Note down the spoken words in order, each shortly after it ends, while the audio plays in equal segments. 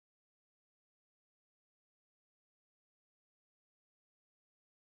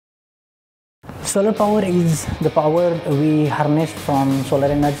Solar power is the power we harness from solar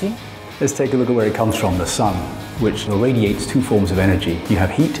energy. Let's take a look at where it comes from, the sun, which radiates two forms of energy. You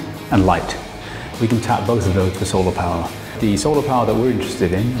have heat and light. We can tap both of those for solar power. The solar power that we're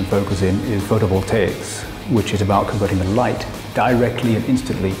interested in and focus in is photovoltaics, which is about converting the light directly and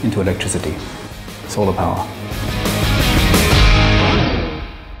instantly into electricity. Solar power.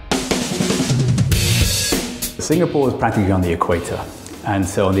 Singapore is practically on the equator. And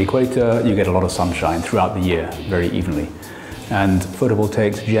so on the equator, you get a lot of sunshine throughout the year, very evenly. And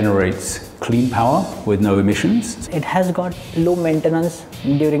photovoltaics generates clean power with no emissions. It has got low maintenance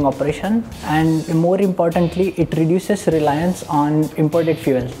during operation, and more importantly, it reduces reliance on imported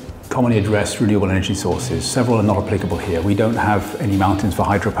fuel. Commonly addressed renewable energy sources. Several are not applicable here. We don't have any mountains for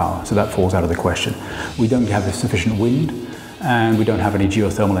hydropower, so that falls out of the question. We don't have sufficient wind, and we don't have any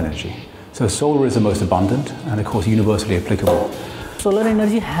geothermal energy. So solar is the most abundant, and of course universally applicable. Solar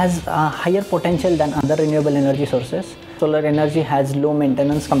energy has a higher potential than other renewable energy sources. Solar energy has low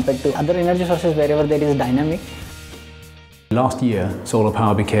maintenance compared to other energy sources wherever there is dynamic. Last year, solar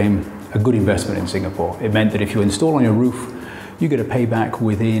power became a good investment in Singapore. It meant that if you install on your roof, you get a payback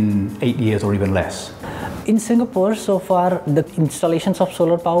within 8 years or even less. In Singapore, so far, the installations of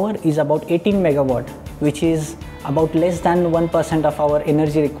solar power is about 18 megawatt, which is about less than 1% of our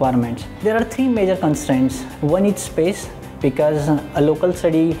energy requirements. There are three major constraints. One is space, because a local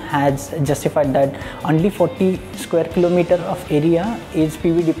study has justified that only 40 square kilometer of area is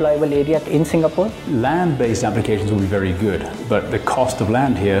PV deployable area in Singapore. Land-based applications will be very good, but the cost of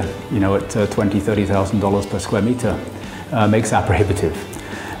land here, at $20,000–$30,000 per square meter, makes that prohibitive.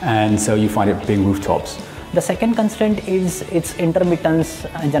 And so you find it being rooftops. The second constraint is its intermittence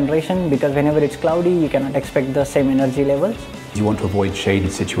generation, because whenever it's cloudy, you cannot expect the same energy levels. You want to avoid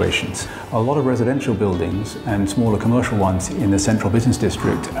shaded situations. A lot of residential buildings and smaller commercial ones in the central business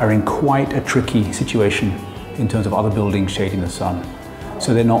district are in quite a tricky situation in terms of other buildings shading the sun.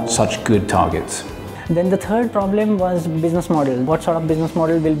 So they're not such good targets. Then the third problem was business model. What sort of business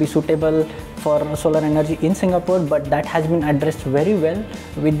model will be suitable for solar energy in Singapore, but that has been addressed very well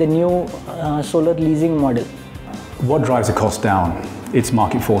with the new solar leasing model. What drives the cost down? It's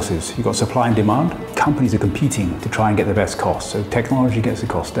market forces. You've got supply and demand. Companies are competing to try and get the best cost, so technology gets the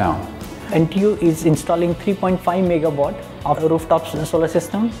cost down. NTU is installing 3.5 megawatt of rooftop solar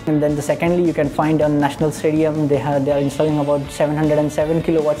system, and then secondly, you can find on National Stadium they are installing about 707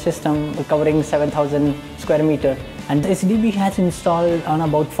 kilowatt system covering 7,000 square meter, and the SDB has installed on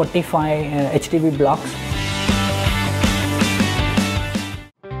about 45 HDB blocks.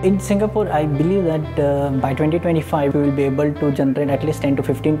 In Singapore, I believe that by 2025 we will be able to generate at least 10 to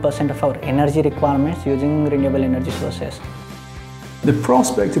 15% of our energy requirements using renewable energy sources. The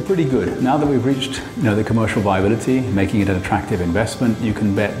prospects are pretty good. Now that we've reached the commercial viability, making it an attractive investment, you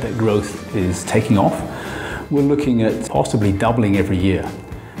can bet that growth is taking off. We're looking at possibly doubling every year.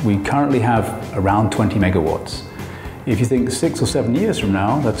 We currently have around 20 megawatts. If you think 6 or 7 years from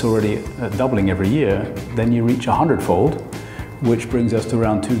now, that's already doubling every year, then you reach 100-fold, which brings us to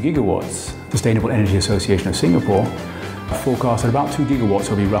around 2 gigawatts. Sustainable Energy Association of Singapore forecasts that about 2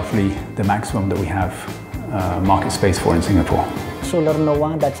 gigawatts will be roughly the maximum that we have market space for in Singapore. Solar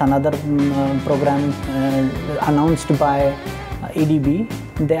Nova, that's another program announced by ADB.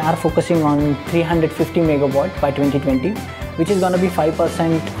 They are focusing on 350 megawatt by 2020, which is going to be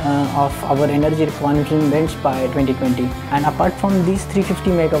 5% of our energy requirements by 2020. And apart from these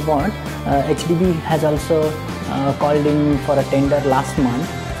 350 megawatt, HDB has also called in for a tender last month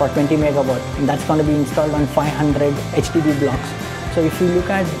for 20 megawatt. And that's going to be installed on 500 HDB blocks. So if you look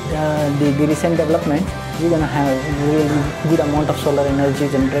at the recent development, we're going to have a really good amount of solar energy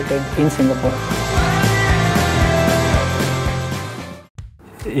generated in Singapore.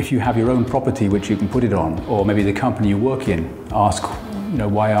 If you have your own property which you can put it on, or maybe the company you work in, ask,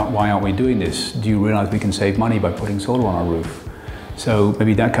 why aren't we doing this? Do you realize we can save money by putting solar on our roof? So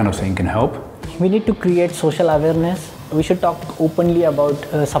maybe that kind of thing can help. We need to create social awareness. We should talk openly about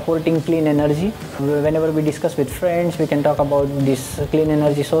supporting clean energy. Whenever we discuss with friends, we can talk about these clean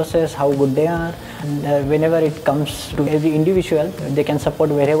energy sources, how good they are. And whenever it comes to every individual, they can support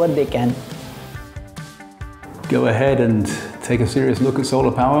wherever they can. Go ahead and take a serious look at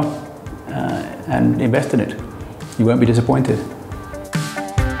solar power and invest in it. You won't be disappointed.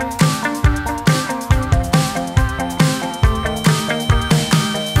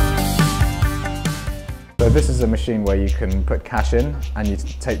 So this is a machine where you can put cash in and you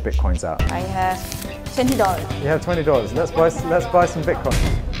take bitcoins out. I have $20. You have $20. Let's buy some bitcoin.